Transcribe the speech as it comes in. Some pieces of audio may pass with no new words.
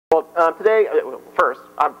Well, today, first,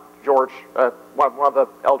 I'm George, one of the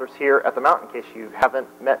elders here at the Mount. In case you haven't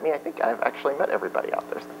met me, I think I've actually met everybody out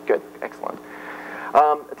there. So good, excellent.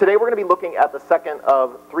 Today we're going to be looking at the second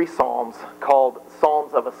of three psalms called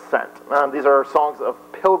Psalms of Ascent. These are songs of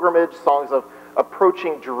pilgrimage, songs of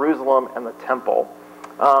approaching Jerusalem and the temple.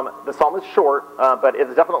 The psalm is short, but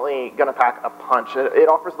it's definitely going to pack a punch. It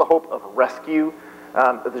offers the hope of rescue,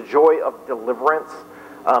 the joy of deliverance,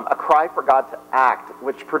 a cry for God to act,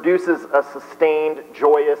 which produces a sustained,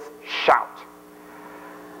 joyous shout.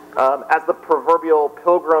 As the proverbial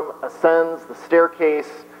pilgrim ascends the staircase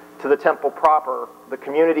to the temple proper, the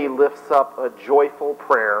community lifts up a joyful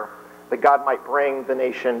prayer that God might bring the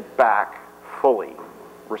nation back fully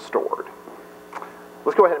restored.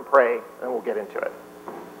 Let's go ahead and pray, and we'll get into it.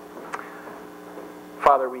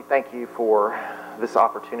 Father, we thank you for this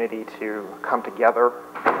opportunity to come together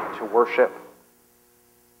to worship.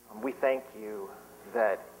 We thank you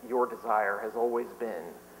that your desire has always been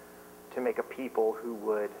to make a people who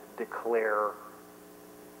would declare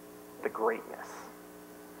the greatness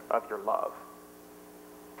of your love.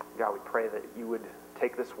 God, we pray that you would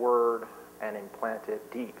take this word and implant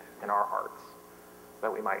it deep in our hearts,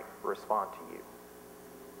 that we might respond to you.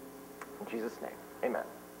 In Jesus' name, amen.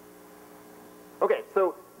 Okay,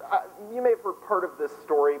 so you may have heard part of this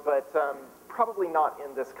story, but probably not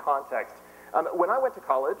in this context. When I went to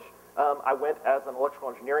college, I went as an electrical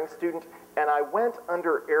engineering student, and I went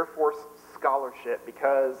under Air Force scholarship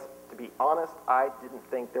because, to be honest, I didn't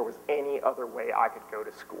think there was any other way I could go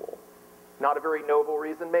to school. Not a very noble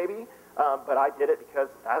reason, maybe, but I did it because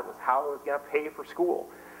that was how I was going to pay for school.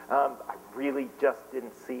 I really just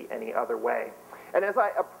didn't see any other way. And as I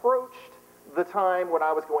approached the time when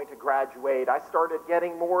I was going to graduate, I started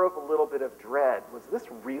getting more of a little bit of dread. Was this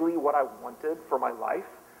really what I wanted for my life?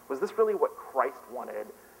 Was this really what Christ wanted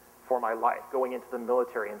for my life, going into the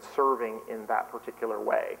military and serving in that particular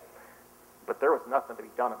way? But there was nothing to be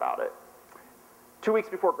done about it. 2 weeks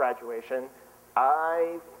before graduation,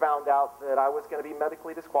 I found out that I was going to be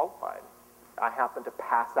medically disqualified. I happen to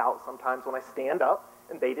pass out sometimes when I stand up,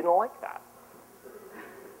 and they didn't like that.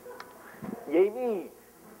 Yay me.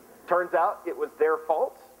 Turns out it was their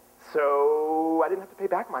fault, so I didn't have to pay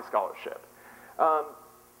back my scholarship.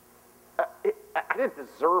 I didn't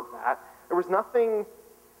deserve that. There was nothing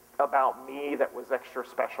about me that was extra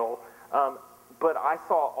special, but I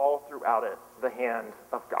saw all throughout it the hand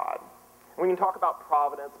of God. We can talk about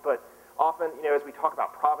providence, but often, as we talk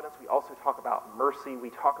about providence, we also talk about mercy.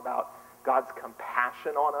 We talk about God's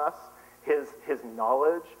compassion on us, his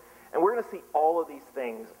knowledge. And we're going to see all of these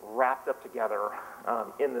things wrapped up together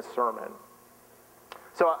in this sermon.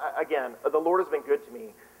 So again, the Lord has been good to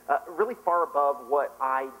me, really far above what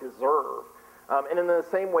I deserve. And in the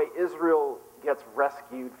same way, Israel gets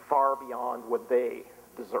rescued far beyond what they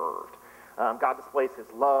deserved. God displays his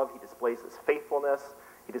love, he displays his faithfulness,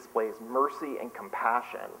 he displays mercy and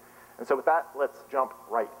compassion. And so with that, let's jump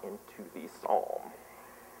right into the psalm.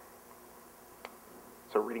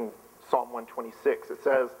 So reading Psalm 126, it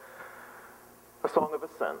says, a song of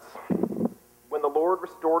ascents. When the Lord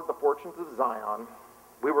restored the fortunes of Zion,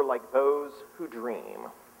 we were like those who dream.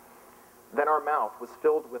 Then our mouth was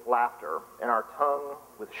filled with laughter, and our tongue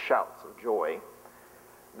with shouts of joy.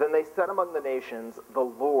 Then they said among the nations, the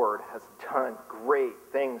Lord has done great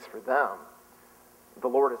things for them. The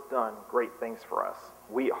Lord has done great things for us.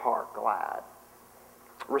 We are glad.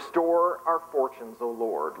 Restore our fortunes, O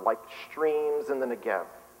Lord, like streams in the Negev.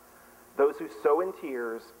 Those who sow in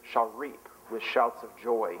tears shall reap with shouts of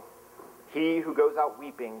joy. He who goes out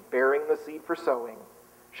weeping, bearing the seed for sowing,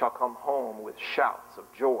 shall come home with shouts of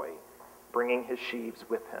joy, bringing his sheaves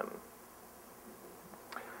with him.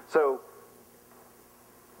 So,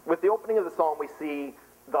 with the opening of the psalm, we see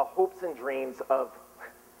the hopes and dreams of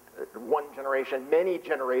one generation, many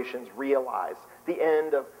generations realize the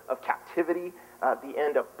end of captivity, the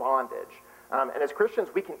end of bondage. And as Christians,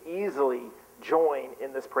 we can easily join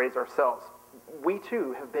in this praise ourselves. We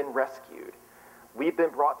too have been rescued. We've been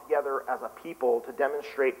brought together as a people to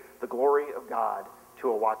demonstrate the glory of God to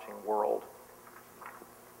a watching world.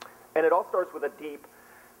 And it all starts with a deep,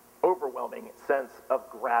 overwhelming sense of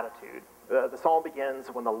gratitude. The psalm begins,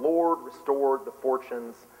 when the Lord restored the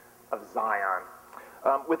fortunes of Zion.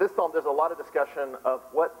 With this psalm, there's a lot of discussion of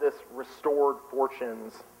what this restored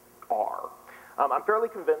fortunes are. I'm fairly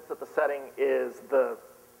convinced that the setting is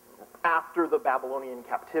after the Babylonian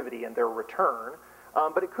captivity and their return,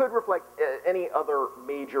 but it could reflect any other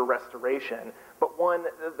major restoration, but one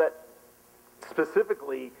that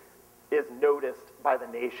specifically is noticed by the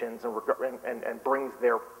nations and brings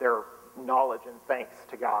their knowledge and thanks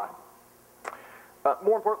to God.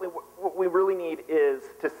 More importantly, what we really need is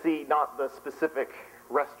to see not the specific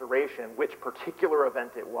restoration, which particular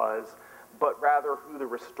event it was, but rather who the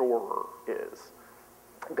restorer is.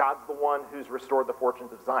 God's the one who's restored the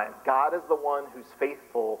fortunes of Zion. God is the one who's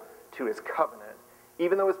faithful to his covenant,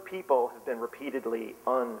 even though his people have been repeatedly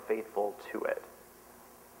unfaithful to it.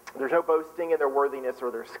 There's no boasting in their worthiness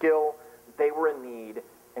or their skill. They were in need,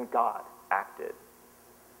 and God acted.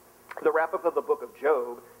 The wrap-up of the book of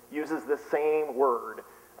Job uses the same word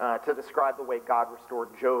to describe the way God restored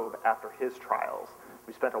Job after his trials.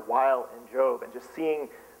 We spent a while in Job and just seeing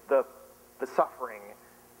the suffering,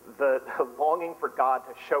 the longing for God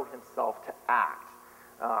to show himself, to act,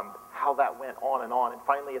 how that went on. And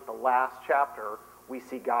finally, at the last chapter, we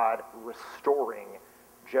see God restoring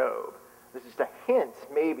Job. This is just a hint,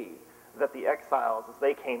 maybe, that the exiles, as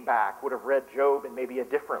they came back, would have read Job in maybe a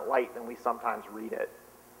different light than we sometimes read it.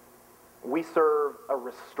 We serve a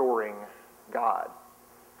restoring God.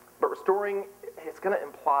 But restoring is going to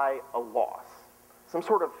imply a loss, some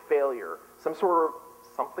sort of failure,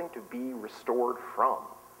 something to be restored from.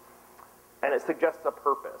 And it suggests a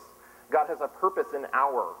purpose. God has a purpose in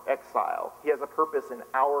our exile. He has a purpose in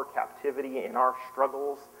our captivity, in our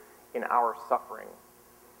struggles, in our suffering.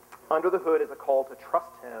 Under the hood is a call to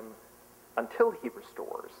trust him until he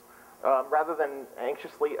restores, rather than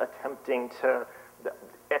anxiously attempting to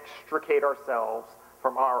extricate ourselves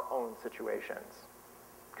from our own situations.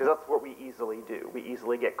 Because that's what we easily do. We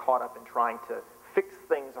easily get caught up in trying to fix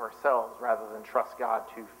things ourselves rather than trust God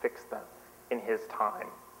to fix them in his time.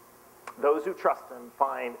 Those who trust him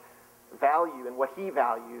find value in what he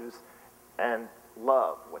values and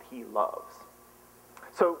love what he loves.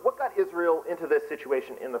 So what got Israel into this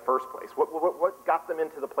situation in the first place? What got them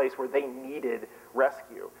into the place where they needed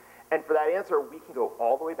rescue? And for that answer, we can go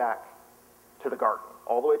all the way back to the garden,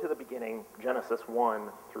 all the way to the beginning, Genesis 1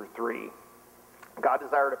 through 3. God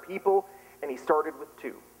desired a people, and he started with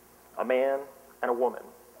two, a man and a woman,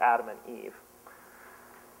 Adam and Eve.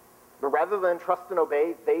 But rather than trust and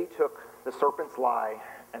obey, they took the serpent's lie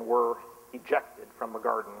and were ejected from the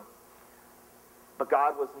garden. But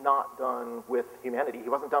God was not done with humanity. He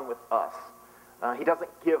wasn't done with us. He doesn't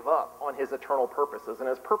give up on his eternal purposes. And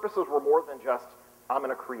his purposes were more than just, I'm going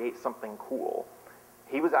to create something cool.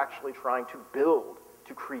 He was actually trying to build,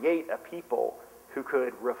 to create a people who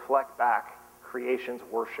could reflect back creation's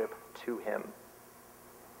worship to him.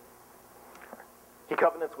 He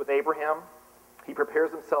covenants with Abraham. He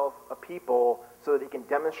prepares himself a people so that he can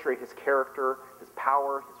demonstrate his character, his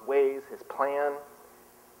power, his ways, his plan.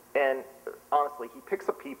 And honestly, he picks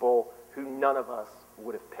a people who none of us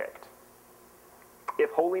would have picked. If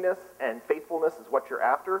holiness and faithfulness is what you're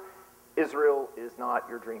after, Israel is not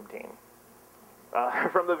your dream team.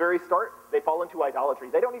 From the very start, they fall into idolatry.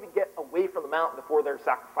 They don't even get away from the mountain before they're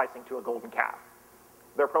sacrificing to a golden calf.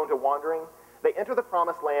 They're prone to wandering. They enter the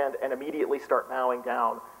promised land and immediately start bowing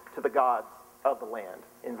down to the gods of the land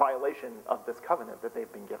in violation of this covenant that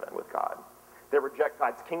they've been given with God. They reject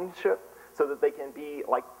God's kingship so that they can be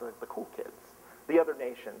like the cool kids, the other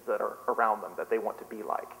nations that are around them that they want to be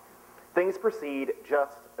like. Things proceed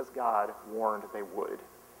just as God warned they would.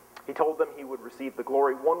 He told them he would receive the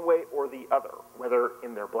glory one way or the other, whether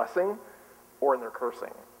in their blessing or in their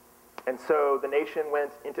cursing. And so the nation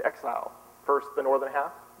went into exile. First the northern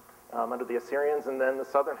half under the Assyrians, and then the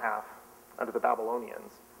southern half under the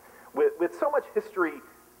Babylonians. With so much history,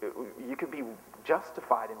 you could be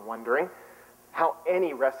justified in wondering how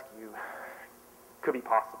any rescue could be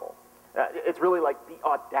possible. It's really like the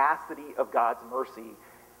audacity of God's mercy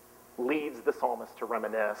leads the psalmist to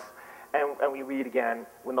reminisce. And we read again,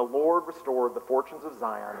 when the Lord restored the fortunes of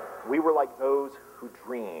Zion, we were like those who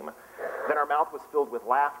dream. Then our mouth was filled with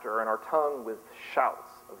laughter and our tongue with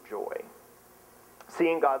shouts of joy.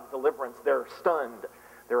 Seeing God's deliverance, they're stunned,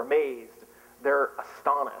 they're amazed, they're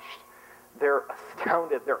astonished, they're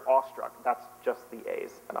astounded, they're awestruck. That's just the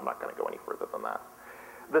A's, and I'm not going to go any further than that.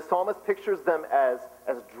 The psalmist pictures them as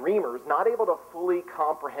dreamers, not able to fully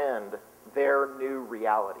comprehend their new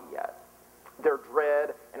reality yet. Their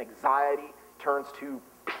dread and anxiety turns to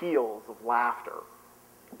peals of laughter.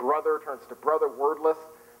 Brother turns to brother, wordless,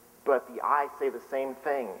 but the eyes say the same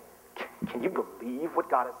thing. Can you believe what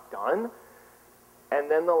God has done? And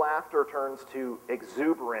then the laughter turns to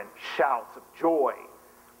exuberant shouts of joy.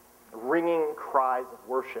 Ringing cries of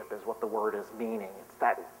worship is what the word is meaning. It's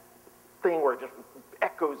that thing where it just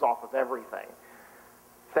echoes off of everything.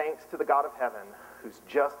 Thanks to the God of heaven, who's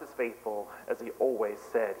just as faithful as he always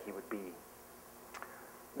said he would be.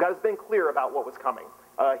 God has been clear about what was coming.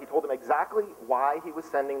 He told them exactly why he was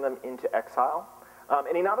sending them into exile.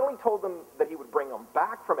 And he not only told them that he would bring them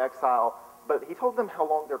back from exile, but he told them how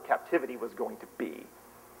long their captivity was going to be.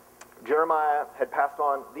 Jeremiah had passed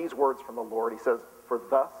on these words from the Lord. He says, "For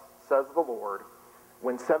thus says the Lord,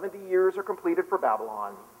 when 70 years are completed for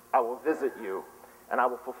Babylon, I will visit you, and I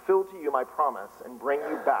will fulfill to you my promise and bring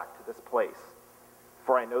you back to this place.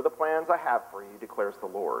 For I know the plans I have for you, declares the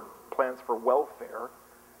Lord, plans for welfare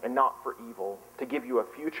and not for evil, to give you a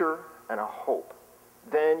future and a hope.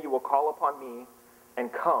 Then you will call upon me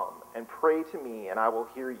and come and pray to me, and I will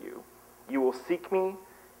hear you. You will seek me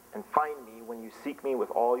and find me when you seek me with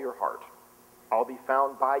all your heart. I'll be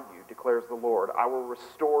found by you, declares the Lord. I will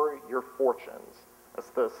restore your fortunes."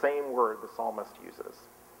 That's the same word the psalmist uses.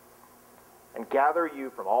 "And gather you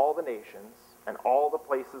from all the nations and all the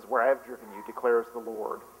places where I have driven you, declares the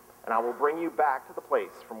Lord. And I will bring you back to the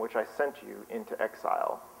place from which I sent you into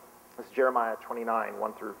exile." This is Jeremiah 29,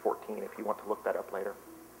 1 through 14, if you want to look that up later.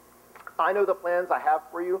 "I know the plans I have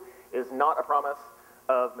for you" is not a promise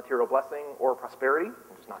of material blessing or prosperity.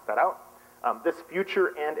 I'll just knock that out. This future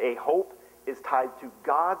and a hope is tied to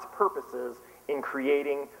God's purposes in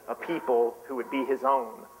creating a people who would be his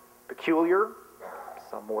own. Peculiar,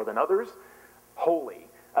 some more than others, holy.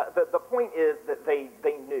 The point is that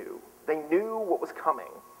they knew. They knew what was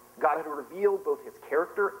coming. God had revealed both his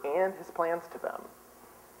character and his plans to them.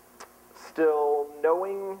 Still,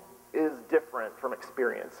 knowing is different from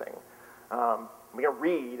experiencing. We can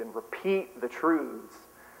read and repeat the truths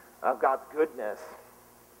of God's goodness.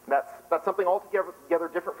 That's something altogether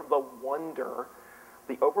different from the wonder,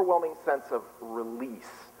 the overwhelming sense of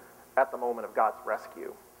release at the moment of God's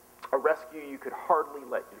rescue. A rescue you could hardly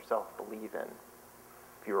let yourself believe in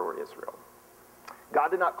if you were Israel. God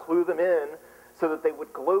did not clue them in so that they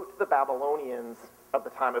would gloat to the Babylonians of the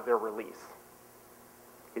time of their release.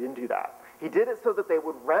 He didn't do that. He did it so that they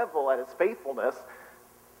would revel at his faithfulness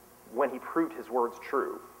when he proved his words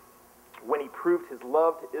true, when he proved his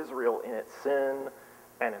love to Israel in its sin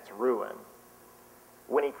and its ruin,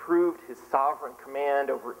 when he proved his sovereign command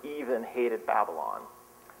over even hated Babylon.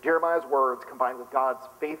 Jeremiah's words, combined with God's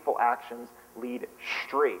faithful actions, lead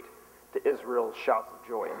straight to Israel's shouts of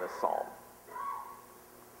joy in this psalm.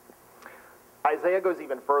 Isaiah goes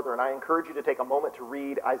even further, and I encourage you to take a moment to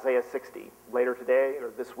read Isaiah 60 later today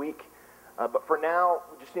or this week. But for now,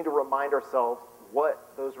 we just need to remind ourselves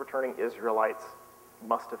what those returning Israelites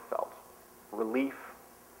must have felt. Relief,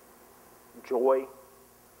 joy,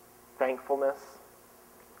 thankfulness,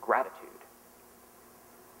 gratitude.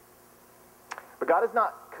 But God is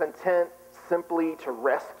not content simply to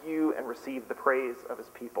rescue and receive the praise of his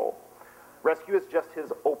people. Rescue is just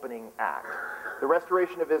his opening act. The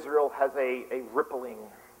restoration of Israel has a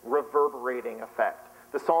rippling, reverberating effect.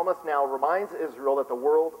 The psalmist now reminds Israel that the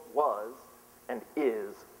world was and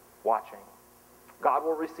is watching. God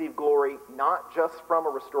will receive glory not just from a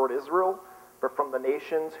restored Israel, but from the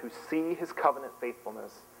nations who see his covenant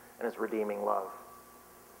faithfulness and his redeeming love.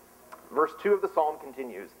 Verse 2 of the psalm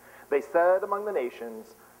continues, "They said among the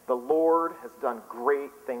nations, the Lord has done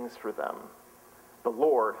great things for them. The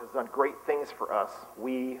Lord has done great things for us.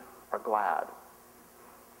 We are glad."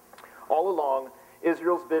 All along,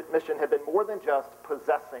 Israel's mission had been more than just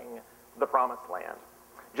possessing the promised land.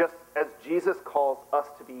 Just as Jesus calls us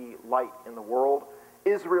to be light in the world,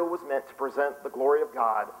 Israel was meant to present the glory of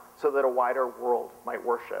God so that a wider world might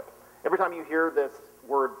worship. Every time you hear this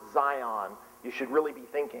word Zion, you should really be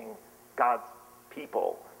thinking God's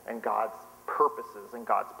people and God's purposes and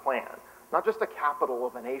God's plan. Not just a capital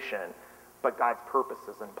of a nation, but God's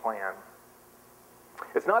purposes and plan.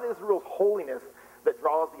 It's not Israel's holiness that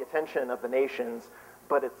draws the attention of the nations,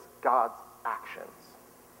 but it's God's actions.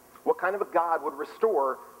 What kind of a God would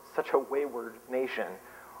restore such a wayward nation?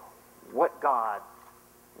 What God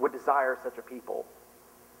would desire such a people?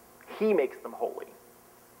 He makes them holy.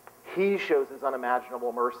 He shows his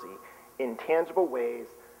unimaginable mercy in tangible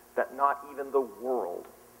ways that not even the world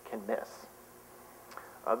can miss.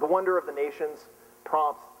 The wonder of the nations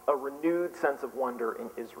prompts a renewed sense of wonder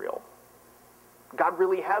in Israel. God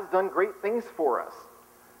really has done great things for us,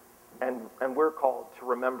 and we're called to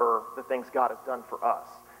remember the things God has done for us.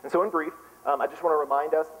 And so in brief, I just want to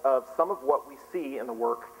remind us of some of what we see in the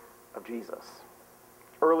work of Jesus.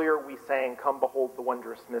 Earlier we sang, "Come behold the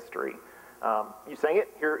wondrous mystery." You sang it.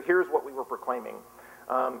 Here's what we were proclaiming.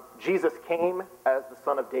 Jesus came as the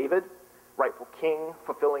Son of David, rightful king,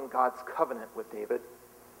 fulfilling God's covenant with David.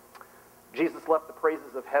 Jesus left the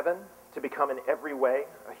praises of heaven to become in every way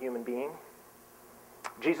a human being.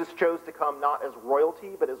 Jesus chose to come not as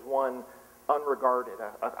royalty, but as one unregarded,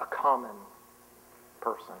 a common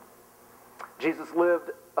person. Jesus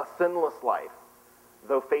lived a sinless life,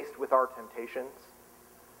 though faced with our temptations.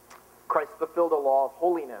 Christ fulfilled a law of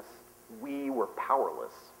holiness we were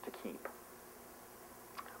powerless to keep.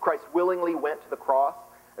 Christ willingly went to the cross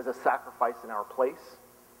as a sacrifice in our place.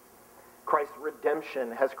 Christ's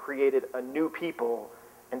redemption has created a new people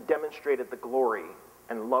and demonstrated the glory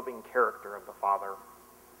and loving character of the Father.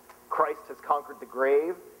 Christ has conquered the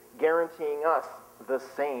grave, guaranteeing us the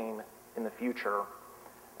same in the future.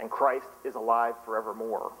 And Christ is alive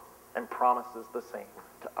forevermore and promises the same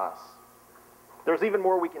to us. There's even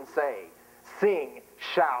more we can say, sing,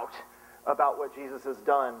 shout about what Jesus has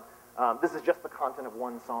done. This is just the content of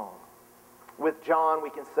one song. With John, we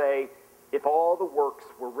can say, if all the works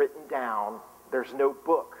were written down, there's no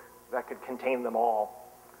book that could contain them all.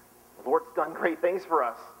 The Lord's done great things for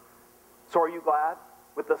us. So are you glad?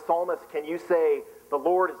 With the psalmist, can you say, the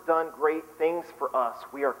Lord has done great things for us?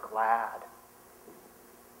 We are glad.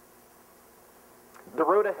 The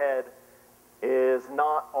road ahead is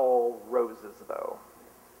not all roses, though.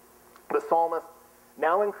 The psalmist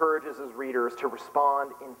now encourages his readers to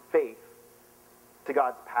respond in faith to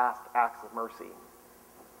God's past acts of mercy.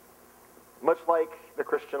 Much like the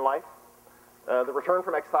Christian life, the return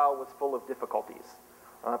from exile was full of difficulties.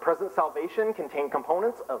 Present salvation contained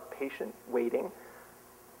components of patient waiting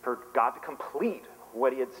for God to complete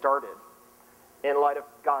what he had started. In light of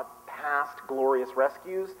God's past glorious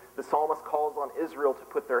rescues, the psalmist calls on Israel to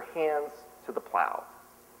put their hands to the plow,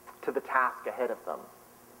 to the task ahead of them.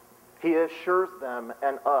 He assures them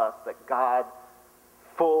and us that God,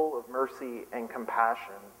 full of mercy and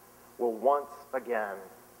compassion, will once again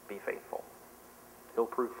be faithful. He'll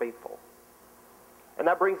prove faithful. And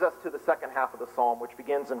that brings us to the second half of the psalm, which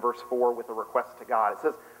begins in verse 4 with a request to God. It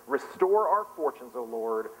says, restore our fortunes, O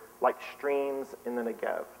Lord, like streams in the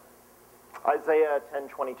Negev. Isaiah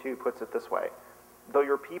 10:22 puts it this way, though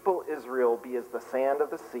your people Israel be as the sand of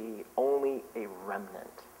the sea, only a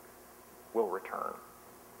remnant will return.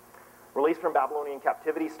 Release from Babylonian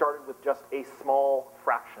captivity started with just a small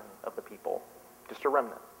fraction of the people, just a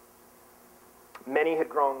remnant. Many had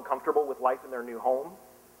grown comfortable with life in their new home.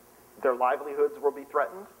 Their livelihoods will be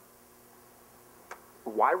threatened.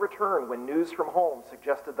 Why return when news from home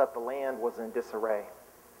suggested that the land was in disarray?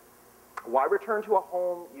 Why return to a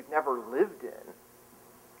home you've never lived in,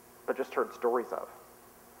 but just heard stories of?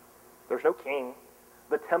 There's no king.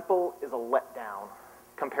 The temple is a letdown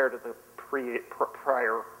compared to the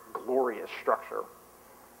prior glorious structure.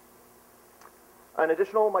 An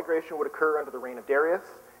additional migration would occur under the reign of Darius,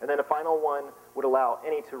 and then a final one would allow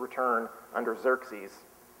any to return under Xerxes.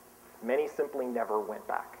 Many simply never went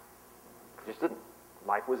back. Just didn't.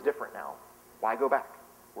 Life was different now. Why go back?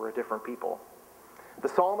 We're a different people. The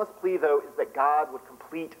psalmist's plea, though, is that God would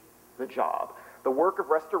complete the job. The work of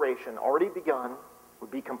restoration, already begun, would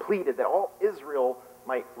be completed, that all Israel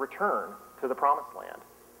might return to the promised land,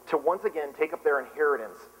 to once again take up their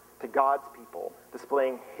inheritance to God's people,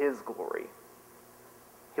 displaying his glory.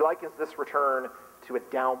 He likens this return to a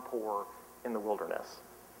downpour in the wilderness.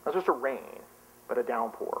 Not just a rain, but a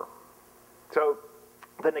downpour. So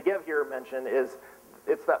the Negev here mentioned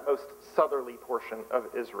it's that most southerly portion of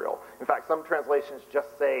Israel. In fact, some translations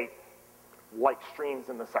just say like streams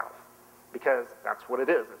in the south, because that's what it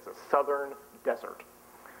is. It's a southern desert.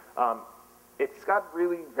 It's got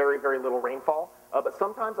really very, very little rainfall, but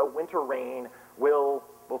sometimes a winter rain will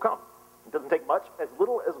come. It doesn't take much, as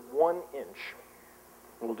little as 1 inch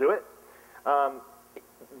will do it.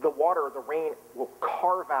 The water, the rain, will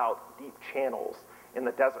carve out deep channels in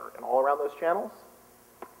the desert, and all around those channels,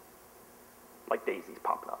 like daisies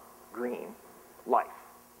popping up, green, life.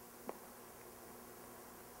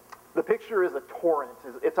 The picture is a torrent.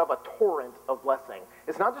 It's of a torrent of blessing.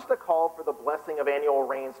 It's not just a call for the blessing of annual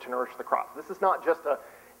rains to nourish the crops. This is not just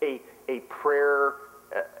a prayer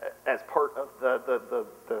as part of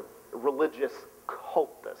the religious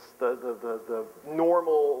cultus, the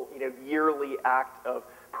normal yearly act of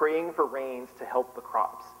praying for rains to help the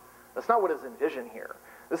crops. That's not what is envisioned here.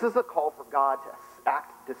 This is a call for God to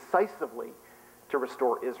act decisively to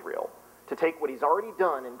restore Israel, to take what he's already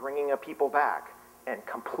done in bringing a people back and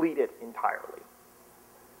complete it entirely.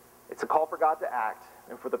 It's a call for God to act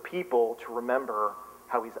and for the people to remember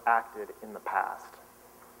how he's acted in the past.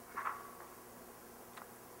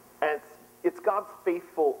 And it's God's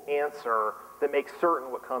faithful answer that makes certain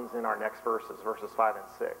what comes in our next verses 5 and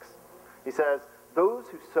 6. He says, those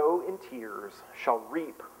who sow in tears shall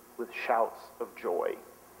reap with shouts of joy.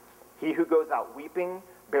 He who goes out weeping,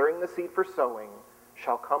 bearing the seed for sowing,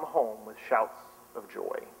 shall come home with shouts of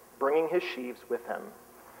joy, bringing his sheaves with him.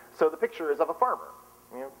 So the picture is of a farmer.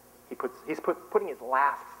 He's putting his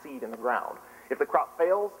last seed in the ground. If the crop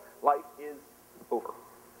fails, life is over.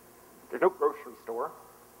 There's no grocery store.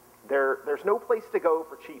 There's no place to go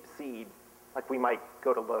for cheap seed like we might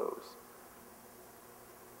go to Lowe's.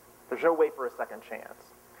 There's no way for a second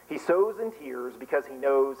chance. He sows in tears because he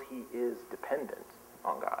knows he is dependent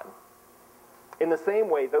on God. In the same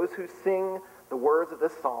way, those who sing the words of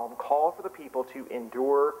this psalm call for the people to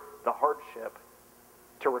endure the hardship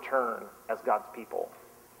to return as God's people,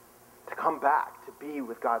 to come back, to be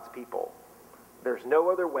with God's people. There's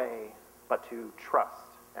no other way but to trust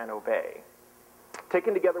and obey.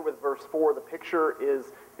 Taken together with verse 4, the picture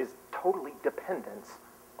is totally dependence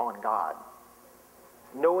on God.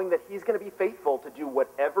 Knowing that he's going to be faithful to do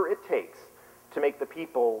whatever it takes to make the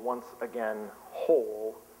people once again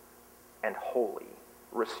whole and holy,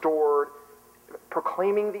 restored,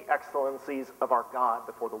 proclaiming the excellencies of our God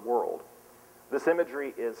before the world. This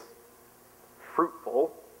imagery is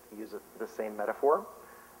fruitful, to use the same metaphor,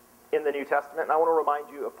 in the New Testament. And I want to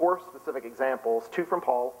remind you of 4 specific examples, 2 from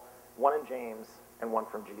Paul, 1 in James, and 1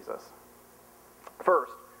 from Jesus.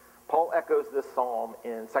 First, Paul echoes this psalm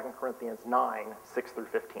in 2 Corinthians 9, 6 through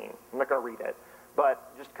 15. I'm not going to read it,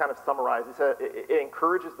 but just kind of summarize. It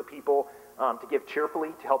encourages the people to give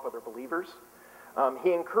cheerfully to help other believers.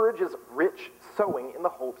 He encourages rich sowing in the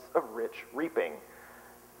hopes of rich reaping.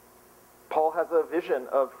 Paul has a vision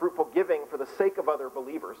of fruitful giving for the sake of other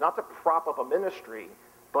believers, not to prop up a ministry,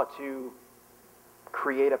 but to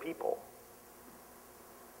create a people.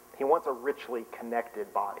 He wants a richly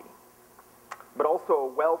connected body, but also a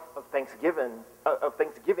wealth of thanksgiving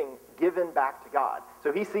given back to God.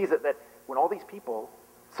 So he sees it that when all these people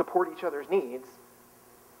support each other's needs,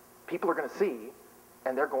 people are going to see,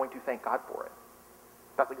 and they're going to thank God for it.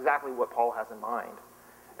 That's exactly what Paul has in mind.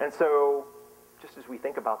 And so, just as we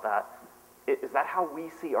think about that, is that how we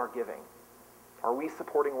see our giving? Are we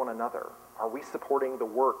supporting one another? Are we supporting the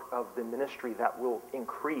work of the ministry that will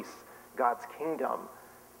increase God's kingdom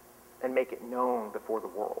and make it known before the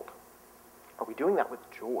world? Are we doing that with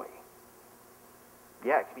joy?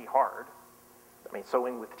 Yeah, it can be hard. I mean,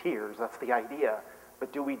 sowing with tears, that's the idea.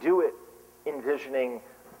 But do we do it envisioning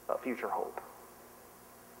a future hope?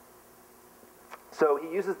 So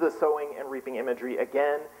he uses the sowing and reaping imagery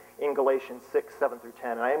again in Galatians 6, 7 through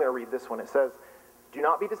 10. And I am going to read this one. It says, "Do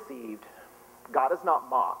not be deceived. God is not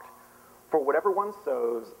mocked. For whatever one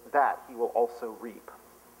sows, that he will also reap.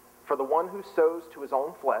 For the one who sows to his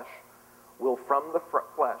own flesh will from the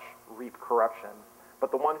flesh reap corruption.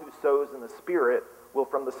 But the one who sows in the Spirit will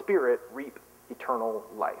from the Spirit reap eternal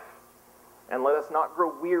life. And let us not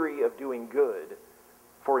grow weary of doing good,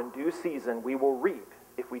 for in due season we will reap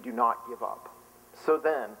if we do not give up. So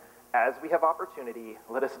then, as we have opportunity,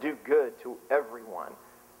 let us do good to everyone,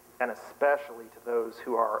 and especially to those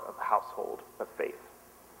who are of the household of faith."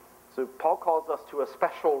 So Paul calls us to a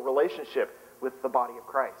special relationship with the body of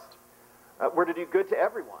Christ. We're to do good to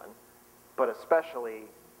everyone, but especially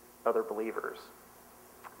other believers.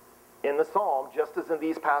 In the psalm, just as in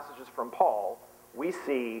these passages from Paul, we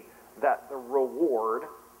see that the reward,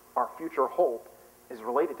 our future hope, is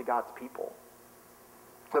related to God's people.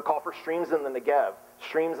 The call for streams in the Negev,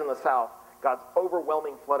 streams in the south, God's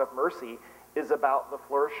overwhelming flood of mercy is about the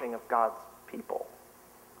flourishing of God's people,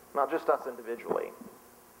 not just us individually,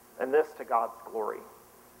 and this to God's glory.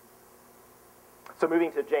 So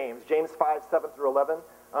moving to James 5, 7 through 11,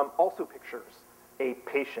 also pictures a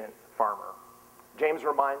patient farmer. James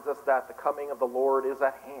reminds us that the coming of the Lord is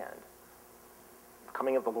at hand. The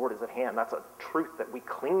coming of the Lord is at hand. That's a truth that we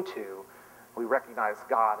cling to. We recognize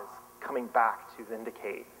God is coming back to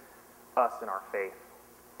vindicate us in our faith.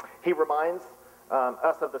 He reminds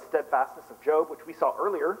us of the steadfastness of Job, which we saw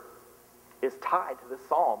earlier is tied to this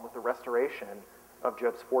psalm with the restoration of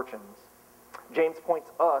Job's fortunes. James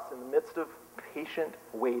points us in the midst of patient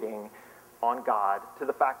waiting on God to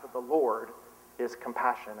the fact that the Lord is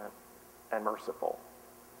compassionate and merciful.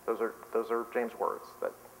 Those are James' words,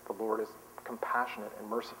 that the Lord is compassionate and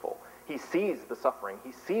merciful. He sees the suffering.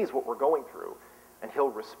 He sees what we're going through, and he'll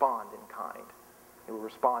respond in kind. He will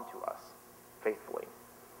respond to us faithfully.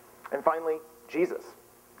 And finally, Jesus.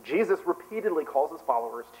 Jesus repeatedly calls his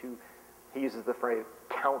followers to, he uses the phrase,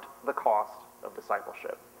 count the cost of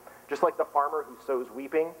discipleship. Just like the farmer who sows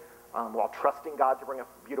weeping while trusting God to bring a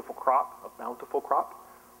beautiful crop, a bountiful crop,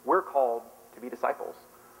 we're called to be disciples,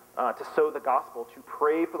 to sow the gospel, to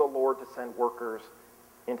pray for the Lord to send workers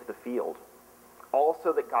into the field,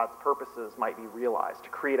 also that God's purposes might be realized, to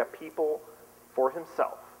create a people for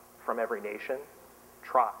himself from every nation,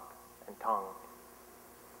 tribe, and tongue.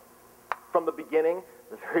 From the beginning,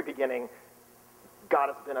 the very beginning, God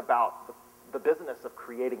has been about the business of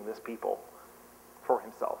creating this people for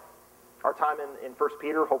himself. Our time in 1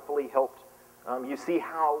 Peter hopefully helped you see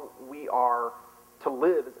how we are to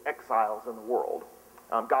live as exiles in the world.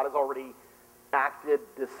 God has already acted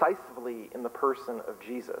decisively in the person of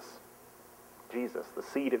Jesus. Jesus, the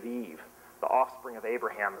seed of Eve, the offspring of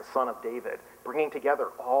Abraham, the son of David, bringing together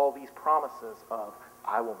all these promises of,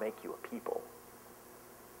 I will make you a people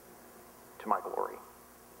to my glory.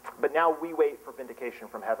 But now we wait for vindication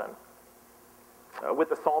from heaven. With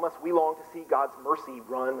the psalmist, we long to see God's mercy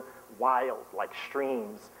run wild like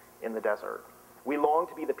streams in the desert. We long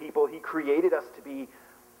to be the people he created us to be,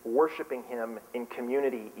 worshiping him in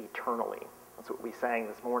community eternally. That's what we sang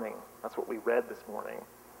this morning. That's what we read this morning.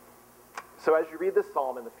 So as you read this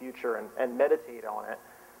psalm in the future and meditate on it,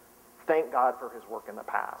 thank God for his work in the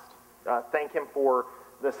past. Thank him for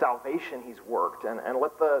the salvation he's worked, and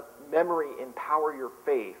let the memory empower your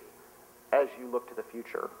faith as you look to the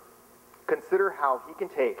future. Consider how he can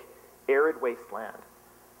take arid wasteland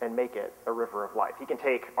and make it a river of life. He can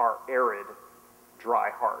take our arid, dry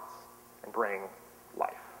hearts and bring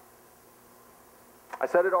life. I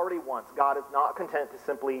said it already once, God is not content to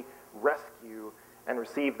simply rescue and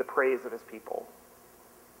receive the praise of his people.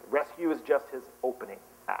 Rescue is just his opening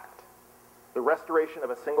act. The restoration of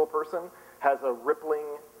a single person has a rippling,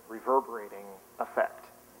 reverberating effect.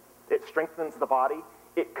 It strengthens the body.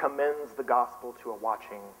 It commends the gospel to a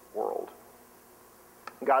watching world.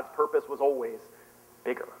 God's purpose was always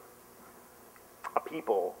bigger. A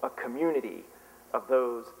people, a community of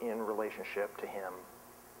those in relationship to him.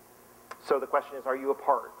 So the question is, are you a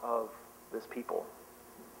part of this people?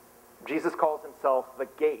 Jesus calls himself the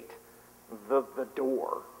gate, the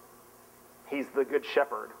door. He's the good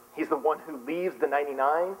shepherd. He's the one who leaves the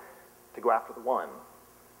 99 to go after the one,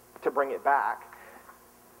 to bring it back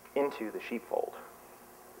into the sheepfold,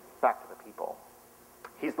 back to the people.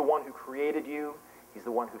 He's the one who created you. He's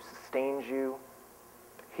the one who sustains you.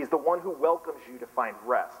 He's the one who welcomes you to find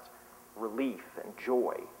rest, relief, and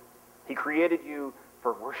joy. He created you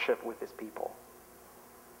for worship with his people.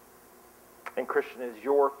 And Christian, is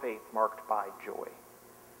your faith marked by joy?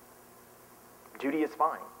 Duty is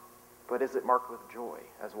fine, but is it marked with joy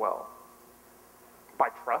as well? By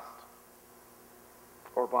trust?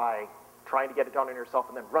 Or by trying to get it done on yourself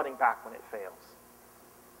and then running back when it fails?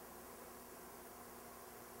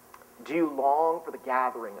 Do you long for the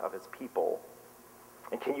gathering of his people?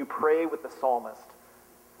 And can you pray with the psalmist,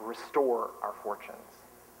 restore our fortunes?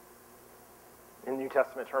 In the New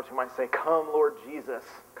Testament terms, we might say, come, Lord Jesus,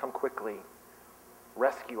 come quickly.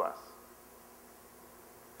 Rescue us.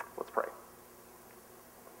 Let's pray.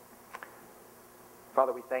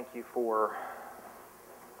 Father, we thank you for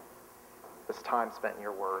this time spent in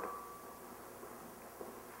your word.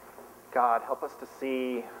 God, help us to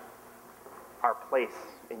see our place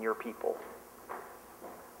in your people.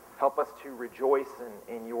 Help us to rejoice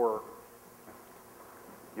in your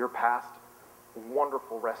past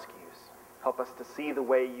wonderful rescues. Help us to see the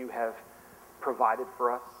way you have provided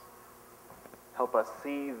for us. Help us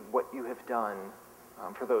see what you have done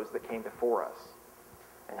for those that came before us.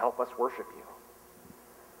 And help us worship you.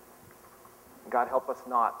 God, help us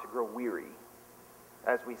not to grow weary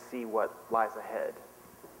as we see what lies ahead,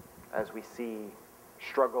 as we see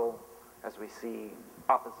struggle, as we see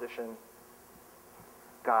opposition.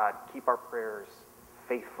 God, keep our prayers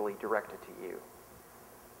faithfully directed to you.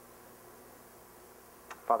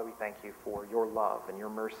 Father, we thank you for your love and your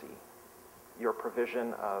mercy, your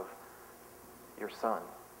provision of your Son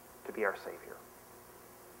to be our Savior.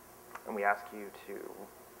 And we ask you to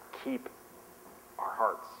keep our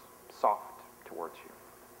hearts soft towards you,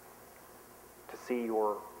 to see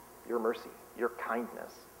your mercy, your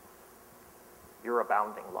kindness, your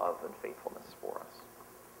abounding love and faithfulness for us.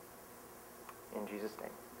 In Jesus' name,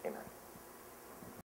 amen.